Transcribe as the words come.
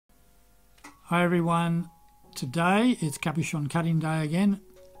Hi everyone, today it's Cabochon cutting day again.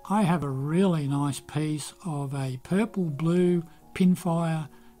 I have a really nice piece of a purple blue Pinfire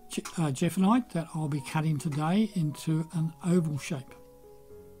Jefferite that I'll be cutting today into an oval shape.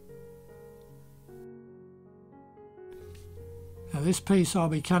 Now this piece I'll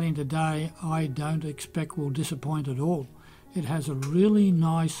be cutting today I don't expect will disappoint at all. It has a really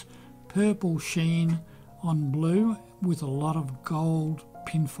nice purple sheen on blue with a lot of gold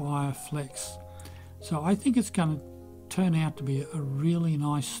Pinfire flecks. So I think it's going to turn out to be a really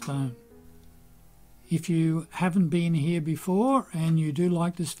nice stone. If you haven't been here before and you do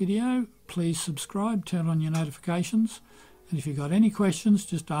like this video, please subscribe, turn on your notifications, and if you've got any questions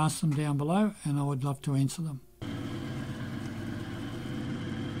just ask them down below and I would love to answer them.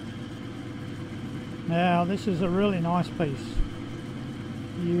 Now this is a really nice piece.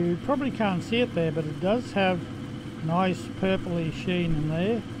 You probably can't see it there, but it does have nice purpley sheen in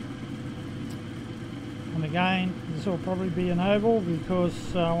there. And again, this will probably be an oval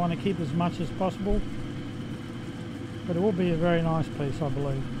because I want to keep as much as possible, but it will be a very nice piece, I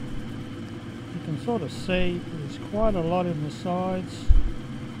believe. You can sort of see there's quite a lot in the sides.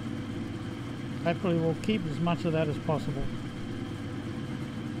 Hopefully we'll keep as much of that as possible.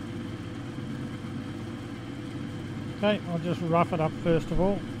 Okay, I'll just rough it up first of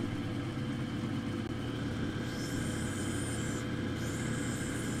all.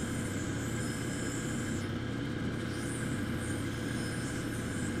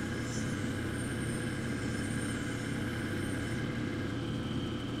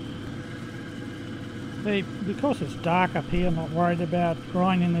 Because it's dark up here, I'm not worried about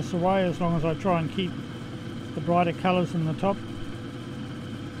grinding this away as long as I try and keep the brighter colours in the top.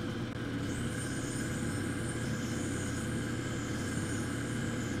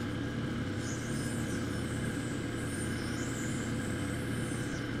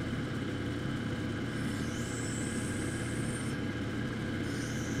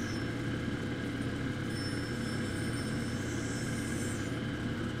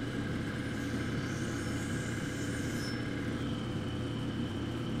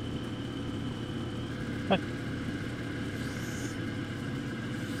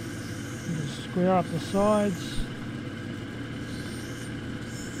 Just square up the sides.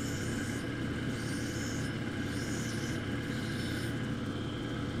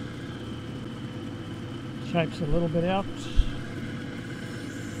 Shapes a little bit out.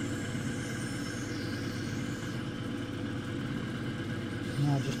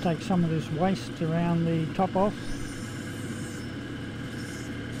 Now just take some of this waste around the top off.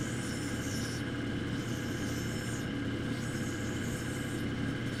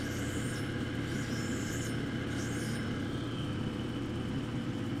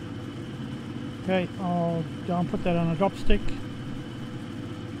 Okay, I'll go and put that on a Dop Stick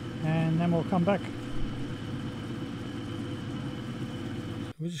and then we'll come back. So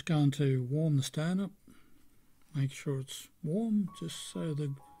we're just going to warm the stone up, make sure it's warm just so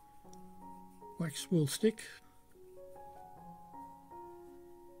the wax will stick,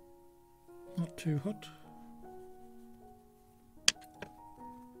 not too hot.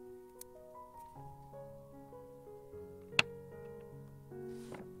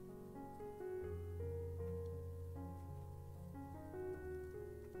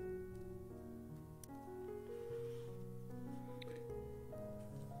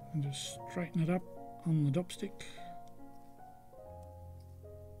 And just straighten it up on the Dop Stick.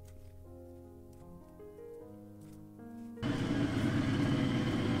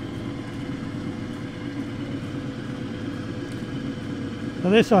 So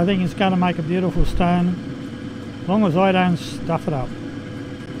this I think is going to make a beautiful stone, as long as I don't stuff it up.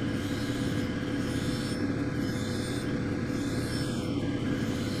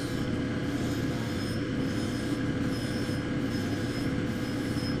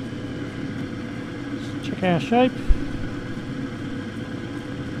 Check our shape.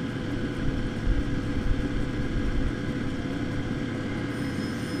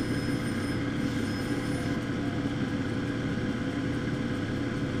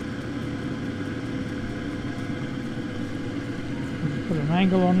 Put an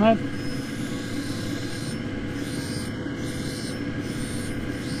angle on that.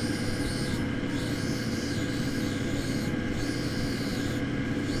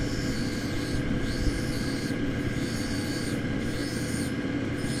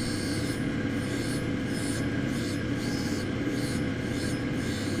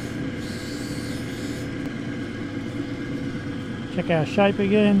 Check our shape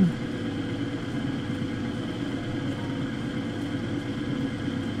again.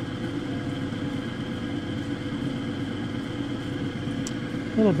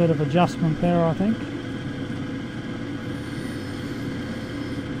 little bit of adjustment there, I think.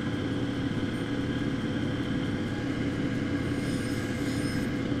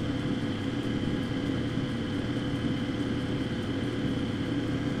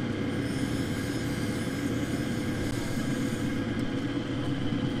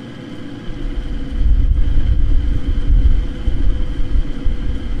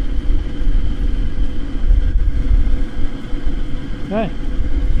 Okay,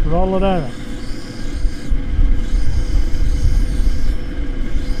 roll it over.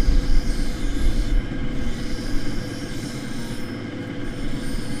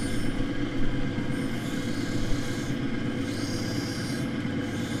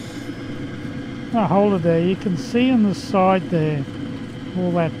 Now hold it there. You can see on the side there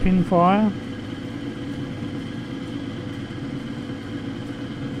all that Pinfire.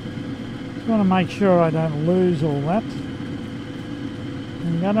 Just want to make sure I don't lose all that.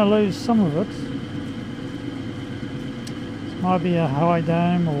 I'm going to lose some of it. This might be a high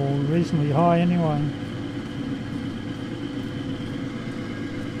dome or reasonably high anyway.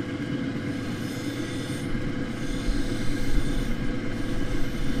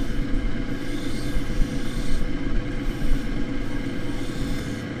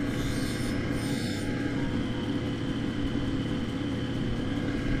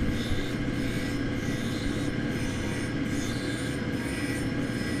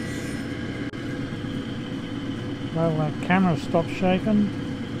 Well, that camera stopped shaking.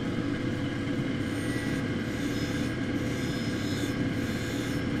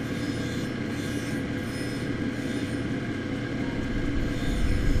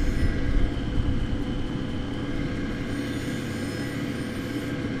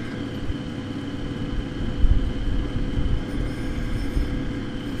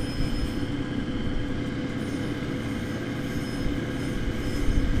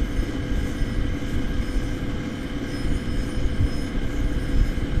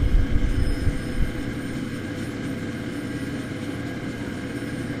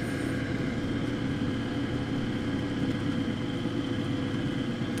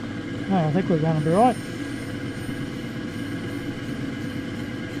 I think we're going to be right.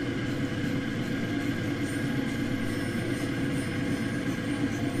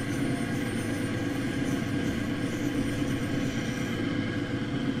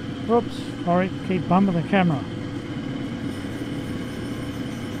 Oops, sorry, keep bumping the camera.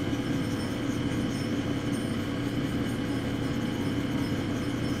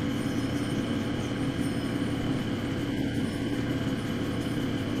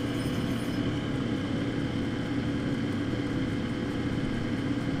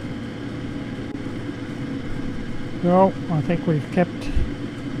 Well, I think we've kept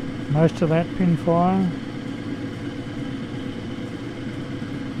most of that Pinfire.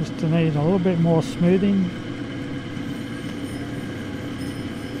 Just to need a little bit more smoothing.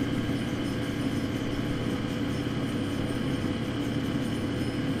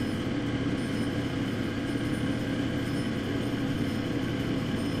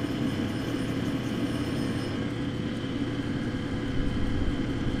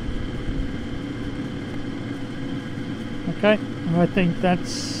 Okay, I think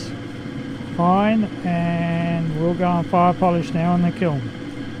that's fine, and we'll go and fire polish now in the kiln.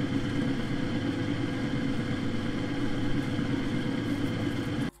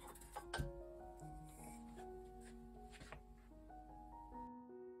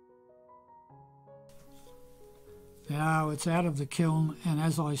 Now it's out of the kiln, and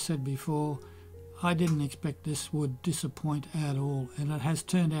as I said before, I didn't expect this would disappoint at all, and it has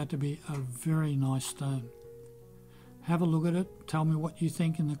turned out to be a very nice stone. Have a look at it, tell me what you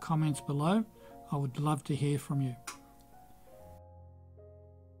think in the comments below. I would love to hear from you.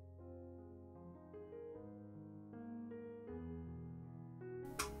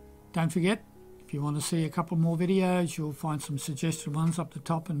 Don't forget, if you want to see a couple more videos, you'll find some suggested ones up the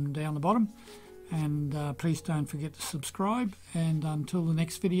top and down the bottom. And please don't forget to subscribe, and until the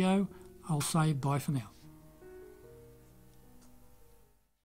next video, I'll say bye for now.